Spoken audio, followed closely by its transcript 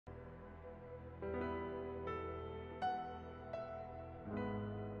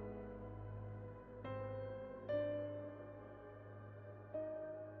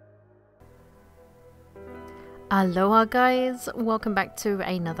Aloha guys, welcome back to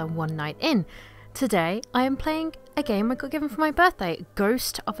another One Night In. Today I am playing a game I got given for my birthday,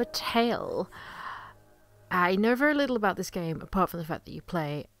 Ghost of a Tale. I know very little about this game apart from the fact that you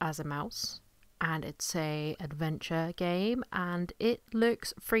play as a mouse and it's a adventure game and it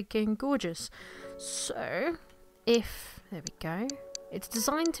looks freaking gorgeous. So there we go, it's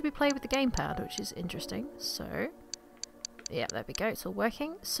designed to be played with the gamepad, which is interesting. So yeah, there we go, it's all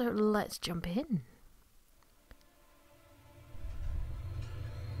working. So let's jump in.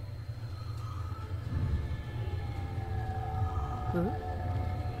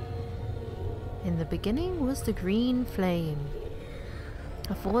 In the beginning was the green flame,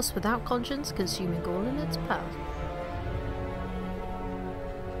 a force without conscience consuming all in its path.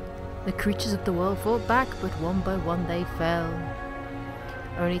 The creatures of the world fought back, but one by one they fell,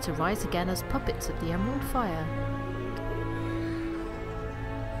 only to rise again as puppets of the emerald fire.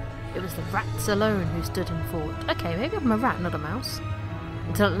 It was the rats alone who stood and fought. Okay, maybe I'm a rat, not a mouse.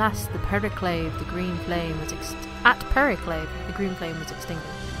 Until at last the Periclave, the green flame was extinguished.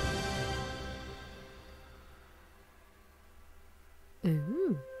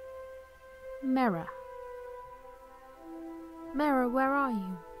 Ooh. Mirror. Mirror, where are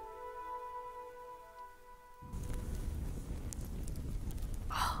you?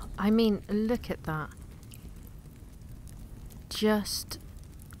 Oh, I mean, look at that.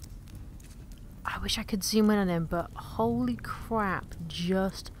 I wish I could zoom in on him, but holy crap,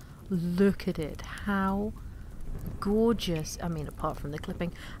 just look at it. How gorgeous. I mean, apart from the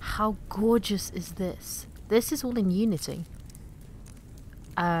clipping, how gorgeous is this? This is all in Unity.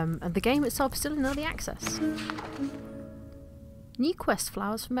 And the game itself is still in early access. New quest: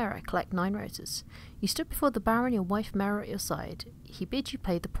 flowers for Mera. Collect 9 roses. You stood before the Baron, your wife Mera at your side. He bid you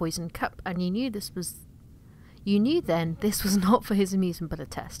play the poisoned cup, and you knew then this was not for his amusement but a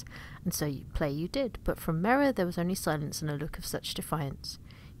test, and so you did. But from Mera there was only silence and a look of such defiance.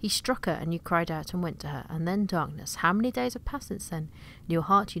 He struck her and you cried out and went to her, and then darkness. How many days have passed since then? In your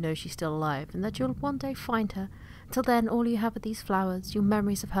heart you know she's still alive, and that you'll one day find her. Till then all you have are these flowers, your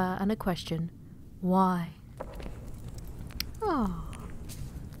memories of her, and a question. Why? Oh.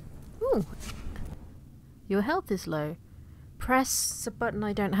 Ooh. Your health is low. Press a button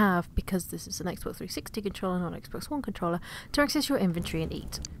I don't have, because this is an Xbox 360 controller, not an Xbox One controller, to access your inventory and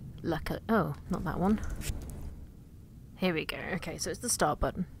eat. Luckily, oh, not that one. Here we go. Okay, so it's the start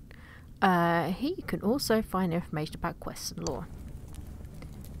button. Here you can also find information about quests and lore.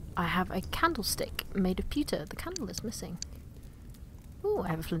 I have a candlestick made of pewter. The candle is missing. Oh, I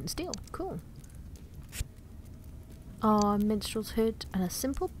have a flint and steel. Cool. A minstrel's hood and a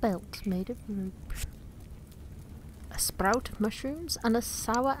simple belt made of rope. A sprout of mushrooms and a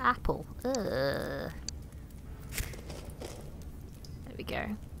sour apple. There we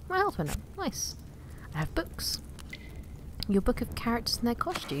go. My health went up. Nice. I have books. Your book of characters and their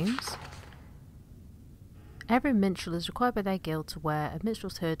costumes. Every minstrel is required by their guild to wear a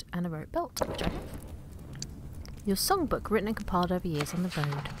minstrel's hood and a rope belt, which I have. Your songbook, written and compiled over years on the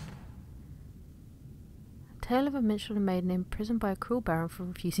road. A tale of a minstrel and maiden imprisoned by a cruel baron for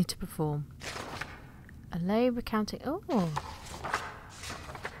refusing to perform. A lay recounting... Oh!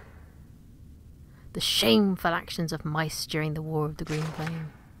 The shameful actions of mice during the War of the Green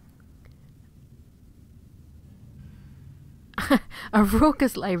Flame. A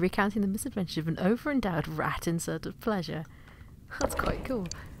raucous lay recounting the misadventures of an over-endowed rat in search of pleasure. That's quite cool.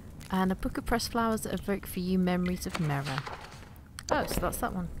 And a book of pressed flowers that evoke for you memories of Mera. Oh, so that's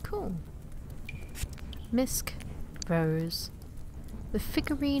that one. Cool. Misk. Rose. The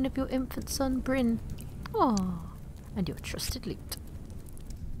figurine of your infant son, Bryn. Oh, and your trusted loot.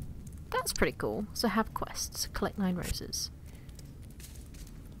 That's pretty cool. So have quests. Collect 9 roses.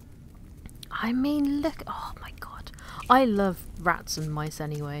 I mean, look. Oh my god. I love rats and mice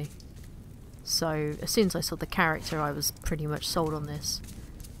anyway. So as soon as I saw the character, I was pretty much sold on this.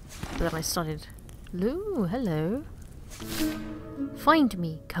 But then I started... Ooh, hello. Find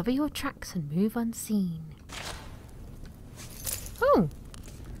me. Cover your tracks and move unseen. Oh.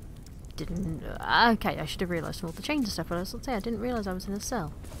 Didn't... okay, I should have realised from all the chains and stuff, but I was going to say I didn't realise I was in a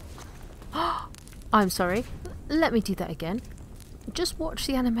cell. I'm sorry. Let me do that again. Just watch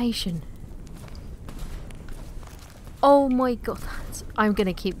the animation. Oh my god. I'm going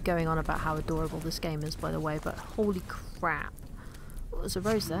to keep going on about how adorable this game is, by the way, but holy crap. Oh, there's a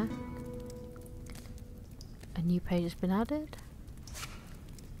rose there. A new page has been added.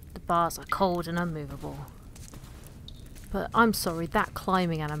 The bars are cold and unmovable. But I'm sorry, that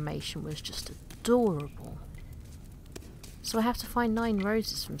climbing animation was just adorable. So I have to find 9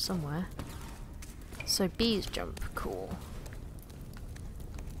 roses from somewhere. So bees jump, cool.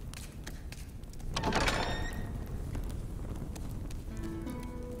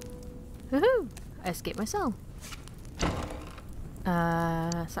 Woohoo! I escaped my cell.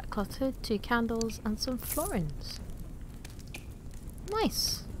 Sackcloth hood, 2 candles, and some florins.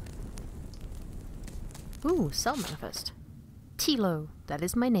 Nice. Ooh, cell manifest. Tilo, that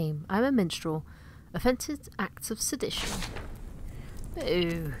is my name. I'm a minstrel. Offensive acts of sedition.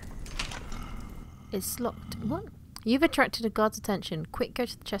 Ooh. It's locked. What? You've attracted a guard's attention. Quick, go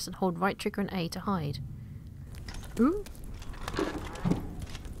to the chest and hold right trigger and A to hide. Ooh.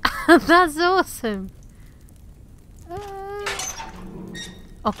 That's awesome.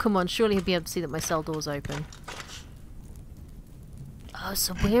 Oh, come on. Surely he'll be able to see that my cell door's open. Oh,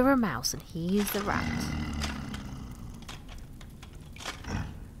 so we're a mouse and he's the rat.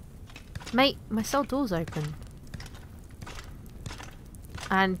 Mate, my cell door's open.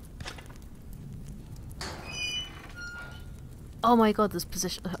 And... oh my god, there's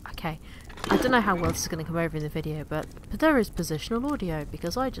position... okay. I don't know how well this is going to come over in the video, but there is positional audio,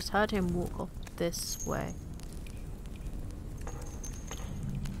 because I just heard him walk off this way.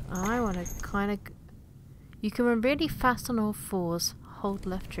 I want to kind of... you can run really fast on all fours. Hold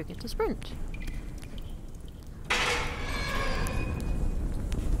left trigger to sprint.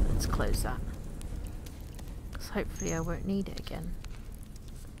 Let's close that. Because hopefully I won't need it again.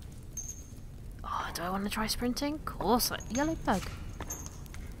 Oh, do I want to try sprinting? Of course. Yellow bug.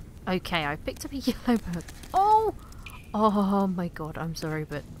 Okay, I picked up a yellow bug. Oh! Oh my god, I'm sorry,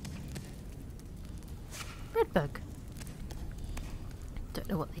 but... red bug. Don't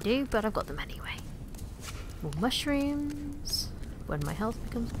know what they do, but I've got them anyway. More mushrooms. When my health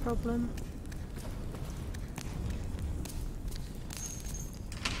becomes a problem.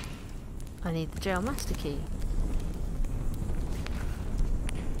 I need the jail master key.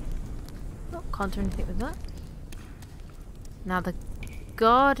 Oh, can't do anything with that. Now the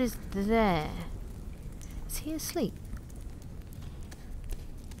guard is there. Is he asleep?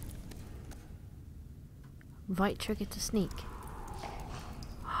 Right trigger to sneak.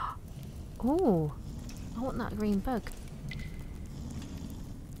 Oh, I want that green bug.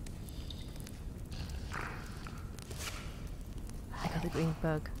 I got the green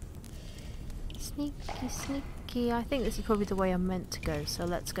bug. Sneaky, sneaky. I think this is probably the way I'm meant to go, so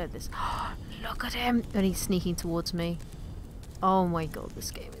let's go this. Look at him! And he's sneaking towards me. Oh my god, this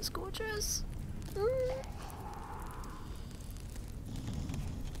game is gorgeous.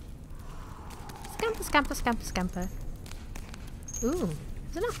 Scamper, scamper, scamper, scamper. Ooh,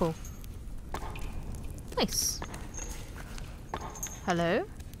 there's an apple. Nice. Hello?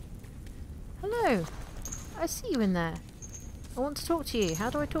 Hello. I see you in there. I want to talk to you. How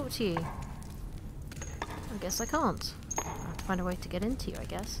do I talk to you? I guess I can't. I have to find a way to get into you, I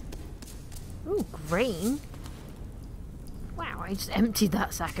guess. Ooh, grain. Wow, I just emptied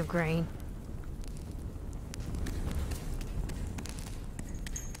that sack of grain.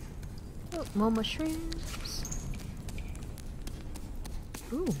 Oh, more mushrooms.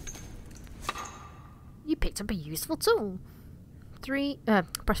 Ooh. You picked up a useful tool.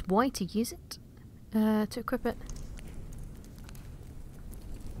 Press Y to use it. To equip it.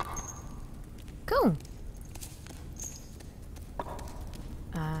 Cool.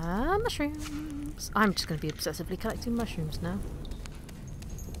 Mushrooms. I'm just going to be obsessively collecting mushrooms now.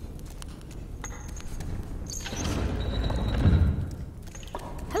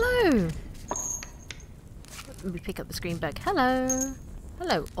 Hello! Let me pick up the screen bag. Hello!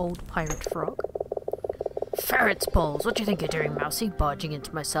 Hello, old pirate frog. Ferret's balls, what do you think you're doing, Mousy? Barging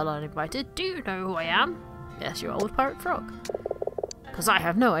into my cell uninvited. Do you know who I am? Yes, you're old pirate frog. Because I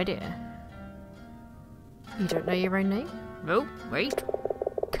have no idea. You don't know your own name? No, wait.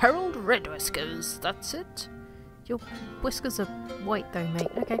 Harold Red Whiskers, that's it. Your whiskers are white though,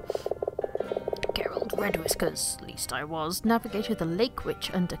 mate. Okay. Gerald Red Whiskers, at least I was, navigator of the Lake Witch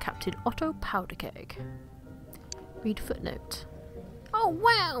under Captain Otto Powderkeg. Read footnote. Oh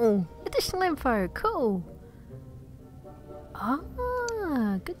wow! Additional info, cool! Ah,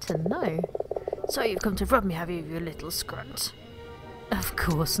 good to know. So you've come to rob me, have you, you little scrunt? Of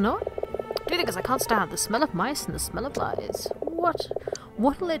course not. Do you think I can't stand the smell of mice and the smell of lies?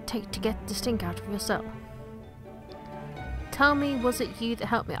 What'll it take to get the stink out of your cell? Tell me, was it you that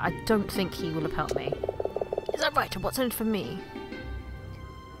helped me? I don't think he will have helped me. Is that right? And what's in it for me?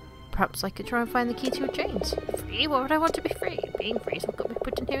 Perhaps I could try and find the key to your chains. Free? Why would I want to be free? Being free is what got me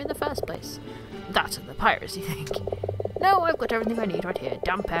put in here in the first place. That and the piracy thing. No, I've got everything I need right here.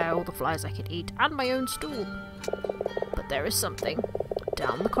 Damp air, all the flies I could eat, and my own stool. But there is something.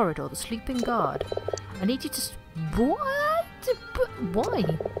 Down the corridor, the sleeping guard. I need you to... What? But why?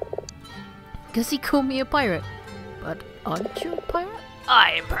 Because he called me a pirate. But aren't you a pirate?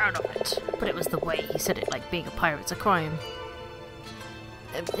 I am proud of it. But it was the way he said it, like being a pirate's a crime.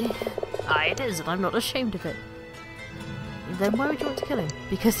 It is, and I'm not ashamed of it. Then why would you want to kill him?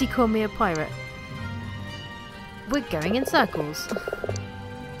 Because he called me a pirate. We're going in circles.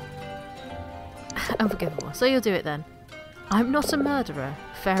 Unforgivable. So you'll do it then. I'm not a murderer.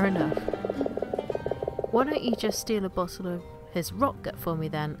 Fair enough. Why don't you just steal a bottle of his rock gut for me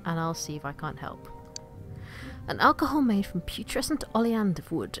then, and I'll see if I can't help. An alcohol made from putrescent oleander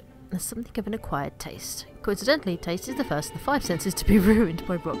wood has something of an acquired taste. Coincidentally, taste is the first of the 5 senses to be ruined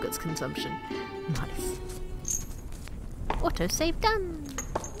by rock guts consumption. Nice. Autosave done!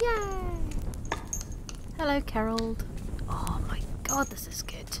 Yay! Hello, Carol. Oh my god, this is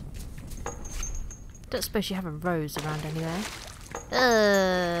good. Don't suppose you have a rose around anywhere?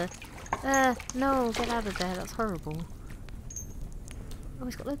 No, get out of there, that's horrible. Oh,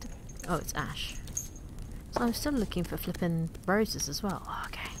 he's got loads of... Oh, it's ash. So I'm still looking for flipping roses as well. Oh,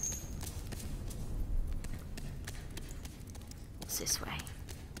 okay. What's this way?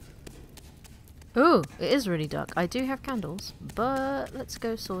 Ooh, it is really dark. I do have candles, but let's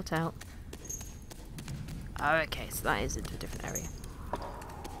go sort out. Oh, okay, so that is into a different area.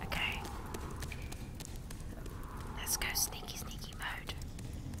 Okay. Let's go sneaky, sneaky mode.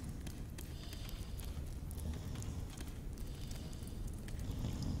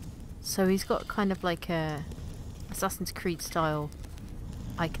 So he's got kind of like a Assassin's Creed style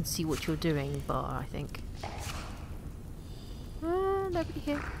I can see what you're doing bar, I think. Nobody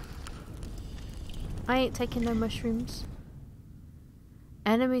here. I ain't taking no mushrooms.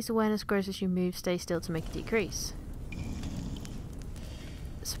 Enemy's awareness grows as you move. Stay still to make it decrease.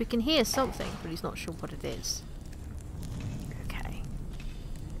 So we can hear something, but he's not sure what it is. Okay.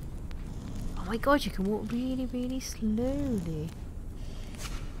 Oh my god, you can walk really, really slowly.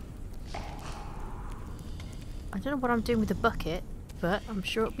 I don't know what I'm doing with the bucket, but I'm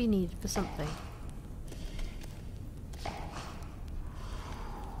sure it'll be needed for something.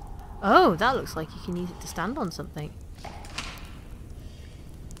 Oh, that looks like you can use it to stand on something.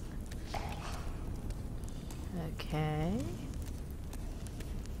 Okay.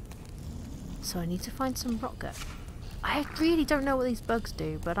 So I need to find some rock gut. I really don't know what these bugs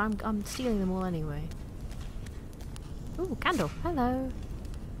do, but I'm stealing them all anyway. Ooh, candle. Hello.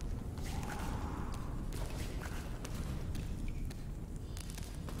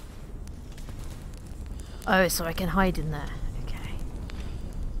 Oh, so I can hide in there. Okay.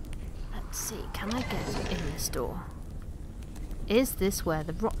 Let's see, can I get in this door? Is this where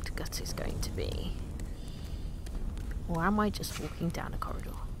the rock gut is going to be? Or am I just walking down a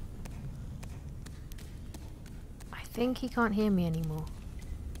corridor? I think he can't hear me anymore.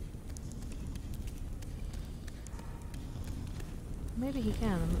 Maybe he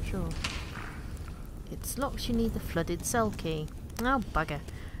can, I'm not sure. It's locked, you need the flooded cell key. Oh, bugger.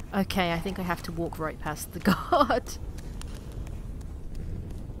 Okay, I think I have to walk right past the guard.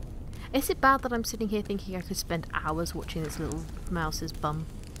 Is it bad that I'm sitting here thinking I could spend hours watching this little mouse's bum?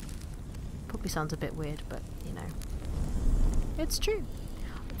 Probably sounds a bit weird, but, you know. It's true.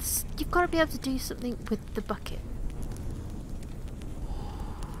 You've got to be able to do something with the bucket.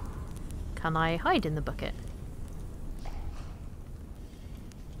 Can I hide in the bucket?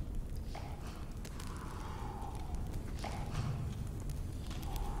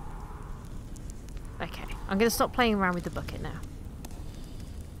 Okay, I'm going to stop playing around with the bucket now.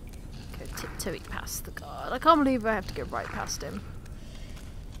 Go tiptoeing past the guard. I can't believe I have to go right past him.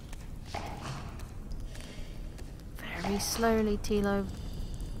 Very slowly, Tilo.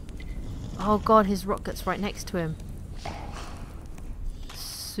 Oh god, his rock gut's right next to him.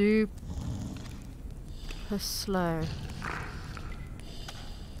 Super slow.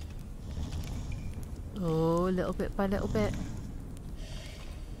 Oh, little bit by little bit.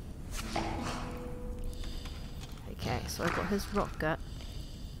 Okay, so I got his rock gut.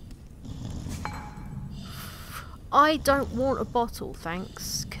 I don't want a bottle,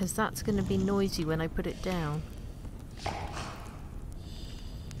 thanks, because that's going to be noisy when I put it down.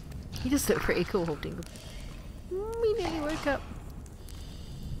 He does look pretty cool holding them. He nearly woke up.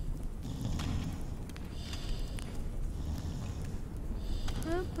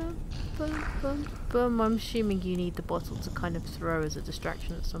 I'm assuming you need the bottle to kind of throw as a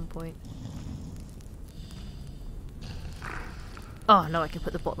distraction at some point. Oh no, I can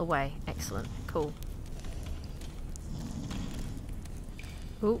put the bottle away. Excellent. Cool.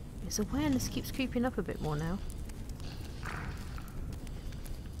 Oh, his awareness keeps creeping up a bit more now.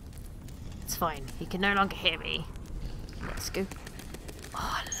 It's fine. He can no longer hear me. Let's go.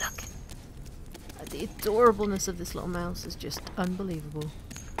 Oh, look. The adorableness of this little mouse is just unbelievable.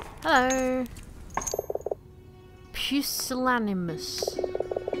 Hello. Pusillanimous.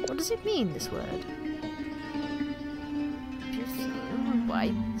 What does it mean, this word?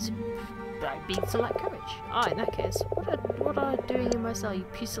 Why? I being so lack courage. Ah, in that case, what are you doing in my cell, you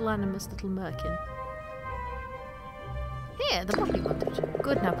pusillanimous little merkin? Here, the bottle you wanted.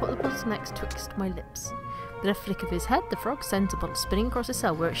 Good, now put the bottle next twixt my lips. With a flick of his head, the frog sends the bottle spinning across his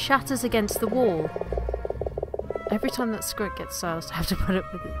cell, where it shatters against the wall. Every time that squirt gets soused, I have to put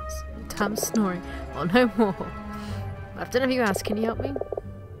up with this damn snoring. Oh, no more. I don't know if you ask, can you help me?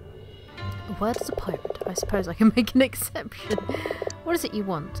 A word as a pirate. I suppose I can make an exception. What is it you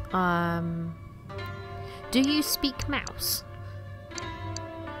want? Do you speak mouse?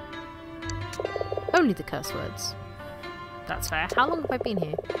 Only the curse words. That's fair. How long have I been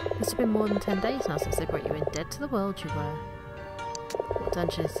here? Must have been more than 10 days now since they brought you in. Dead to the world you were. What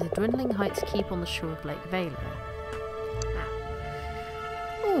dungeons did the dwindling heights keep on the shore of Lake Vela?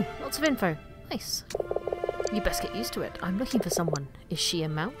 Ooh, lots of info. Nice. You best get used to it. I'm looking for someone. Is she a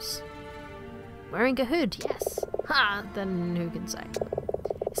mouse? Wearing a hood, yes. Ha! Then who can say?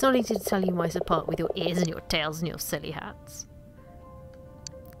 It's not easy to tell you mice apart with your ears and your tails and your silly hats.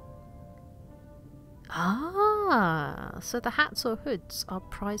 Ah, so the hats or hoods are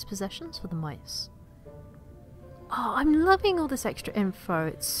prized possessions for the mice. Oh, I'm loving all this extra info.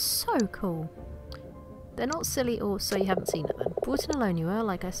 It's so cool. They're not silly or so you haven't seen it then. Brought in alone you were,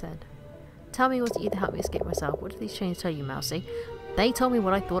 like I said. Tell me what you to help me escape myself. What did these chains tell you, Mousy? They told me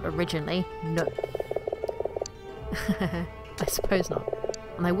what I thought originally. No. I suppose not.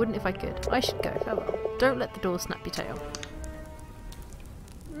 And I wouldn't if I could. I should go. Oh well. Don't let the door snap your tail.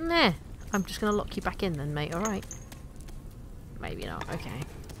 Nah. I'm just going to lock you back in then, mate. Alright. Maybe not. Okay.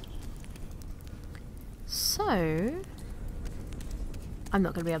 So... I'm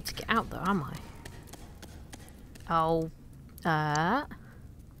not going to be able to get out though, am I? Oh.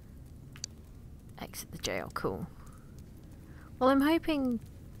 Exit the jail. Cool. Well, I'm hoping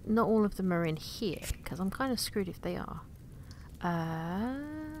not all of them are in here, because I'm kind of screwed if they are.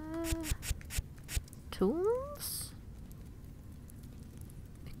 Tools?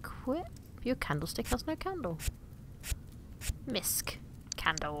 Equip? Your candlestick has no candle. Misc.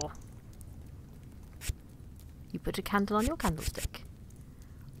 Candle. You put a candle on your candlestick.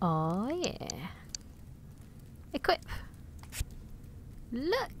 Oh yeah. Equip.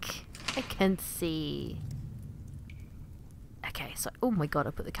 Look! I can see. Okay, so oh my god,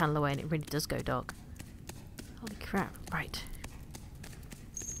 I put the candle away and it really does go dark. Holy crap. Right.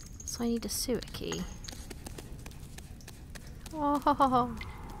 So I need a sewer key. Oh,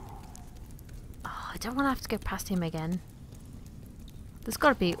 I don't want to have to go past him again. There's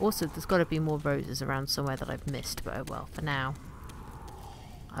got to be more roses around somewhere that I've missed, but oh well, for now.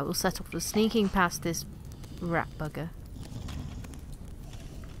 I will set off with sneaking past this rat bugger.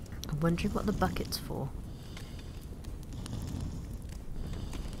 I'm wondering what the bucket's for.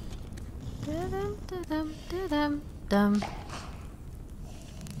 Da-dum, da-dum, da-dum, dum.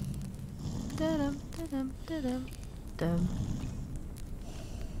 Da-dum, da-dum, da-dum, dum.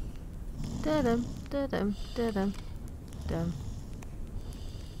 Da-dum, da-dum, da-dum, dum.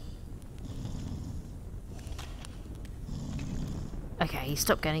 Okay, he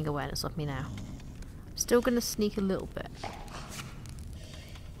stopped getting awareness of me now. I'm still gonna sneak a little bit.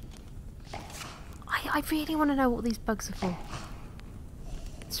 I really want to know what these bugs are for.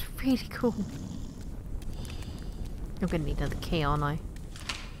 It's really cool. I'm gonna need another key, aren't I?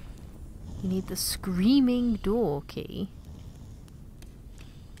 You need the screaming door key.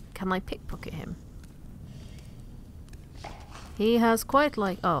 Can I pickpocket him? He has quite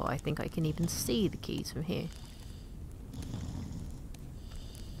like... Oh, I think I can even see the keys from here.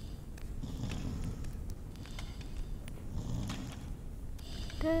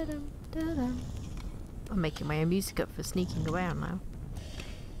 Da-dum, da-dum. I'm making my own music up for sneaking around now.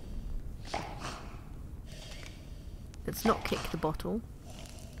 Let's not kick the bottle.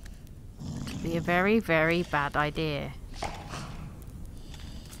 That would be a very, very bad idea.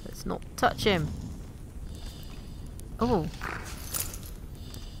 Let's not touch him. Oh.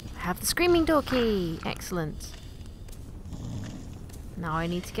 I have the screaming door key. Excellent. Now I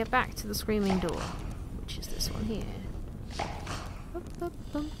need to get back to the screaming door, which is this one here.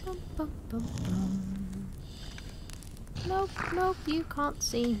 Nope, nope, you can't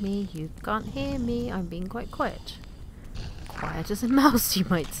see me, you can't hear me, I'm being quite quiet. Quiet as a mouse, you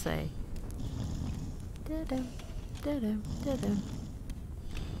might say. Da-dum, da-dum, da-dum.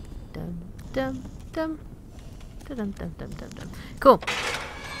 Dum, dum, dum. Da-dum, dum, dum, dum, dum. Cool.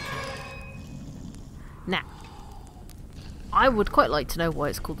 Now, I would quite like to know why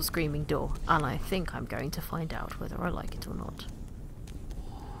it's called the Screaming Door, and I think I'm going to find out whether I like it or not.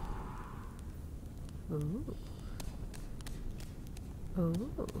 Ooh.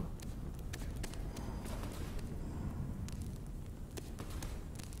 Ooh.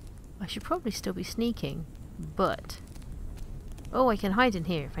 I should probably still be sneaking, but... Oh, I can hide in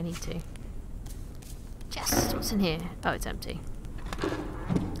here if I need to. Yes! What's in here? Oh, it's empty.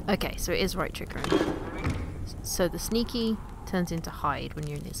 Okay, so it is right triggering. So the sneaky turns into hide when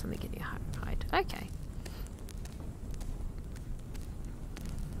you're near something and you hide. Okay.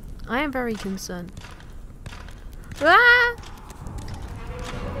 I am very concerned. Ah!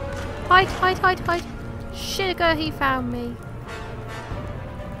 Hide, hide, hide, hide. Sugar, he found me.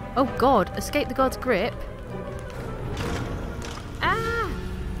 Oh god, escape the god's grip. Ah!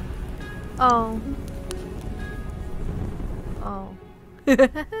 Oh. Oh.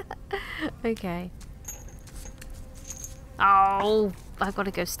 Okay. Oh, I've got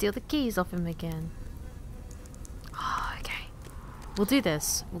to go steal the keys off him again. Oh, okay. We'll do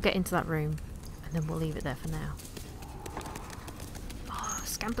this. We'll get into that room and then we'll leave it there for now. Oh,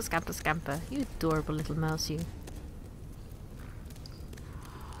 scamper, scamper, scamper. You adorable little mouse, you.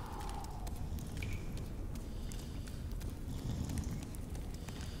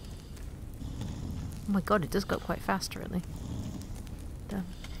 Oh my god, it does go quite fast, really. Dum,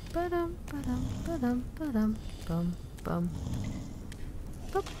 ba-dum, ba-dum, ba-dum, ba-dum, bum, bum.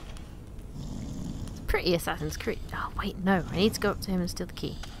 Boop. It's pretty Assassin's Creed. Oh, wait, no. I need to go up to him and steal the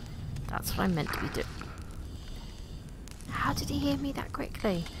key. That's what I'm meant to be doing. How did he hear me that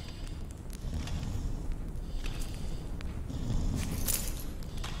quickly?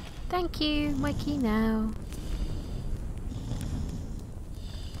 Thank you. My key now.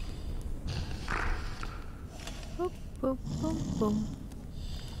 Boop, boop, boop, boom.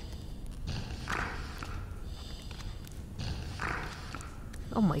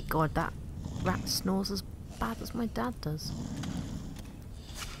 Oh my god, that rat snores as bad as my dad does.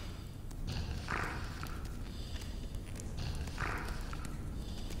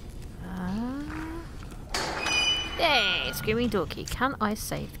 Yay! Screaming door key. Can I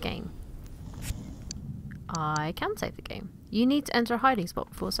save the game? I can save the game. You need to enter a hiding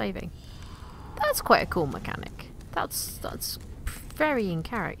spot before saving. That's quite a cool mechanic. That's very in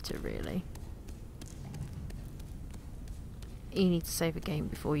character, really. You need to save a game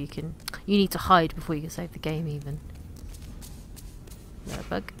before you can... You need to hide before you can save the game, even. There,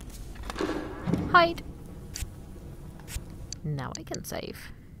 bug. Hide! Now I can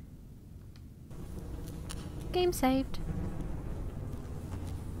save. Game saved.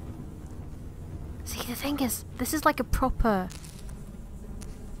 See, the thing is, this is like a proper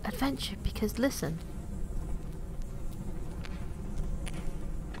adventure, because listen.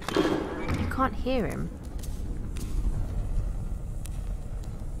 You can't hear him.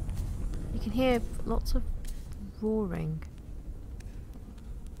 You can hear lots of roaring.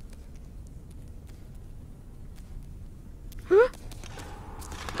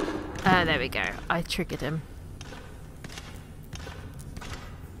 There we go. I triggered him.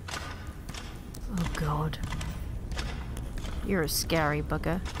 Oh god. You're a scary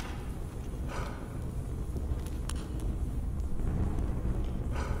bugger.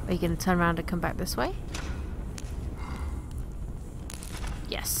 Are you going to turn around and come back this way?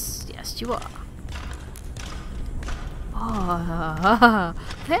 Yes, yes you are. Oh,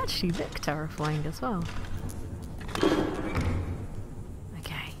 they actually look terrifying as well.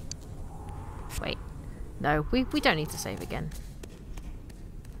 Okay. Wait. No, we don't need to save again.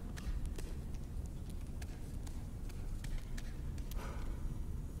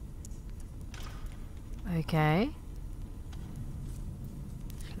 Okay.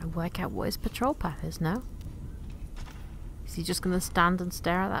 Should I work out what his patrol path is now? Is he just going to stand and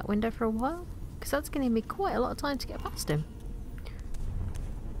stare out that window for a while? Because that's going to give me quite a lot of time to get past him.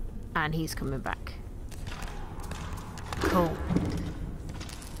 And he's coming back. Cool.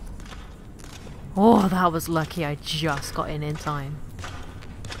 Oh, that was lucky. I just got in time.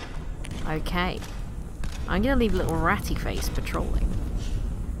 Okay. I'm going to leave little ratty face patrolling.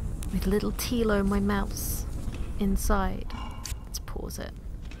 With little Tilo, my mouse, inside. Let's pause it.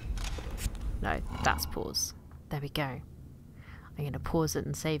 No, that's pause. There we go. I'm going to pause it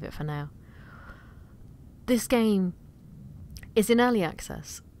and save it for now. This game is in early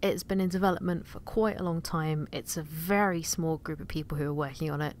access. It's been in development for quite a long time. It's a very small group of people who are working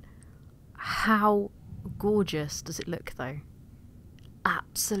on it. How gorgeous does it look, though?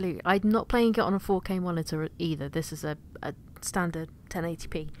 Absolutely. I'm not playing it on a 4K monitor either. This is a standard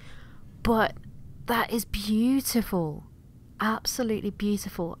 1080p. But that is beautiful. Absolutely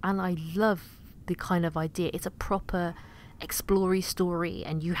beautiful. And I love the kind of idea. It's a proper explory story,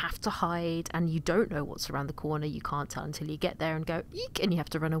 and you have to hide, and you don't know what's around the corner. You can't tell until you get there and go eek, and you have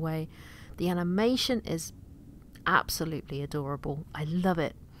to run away. The animation is absolutely adorable. I love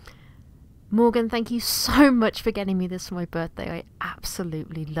it. Morgan, thank you so much for getting me this for my birthday. I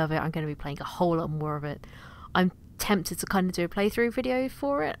absolutely love it. I'm going to be playing a whole lot more of it. I'm tempted to kind of do a playthrough video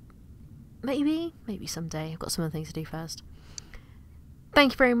for it. Maybe someday. I've got some other things to do first.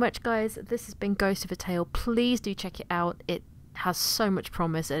 Thank you very much, guys. This has been Ghost of a Tale. Please do check it out. It has so much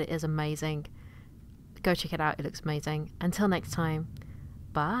promise and it is amazing. Go check it out. It looks amazing. Until next time,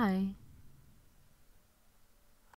 bye.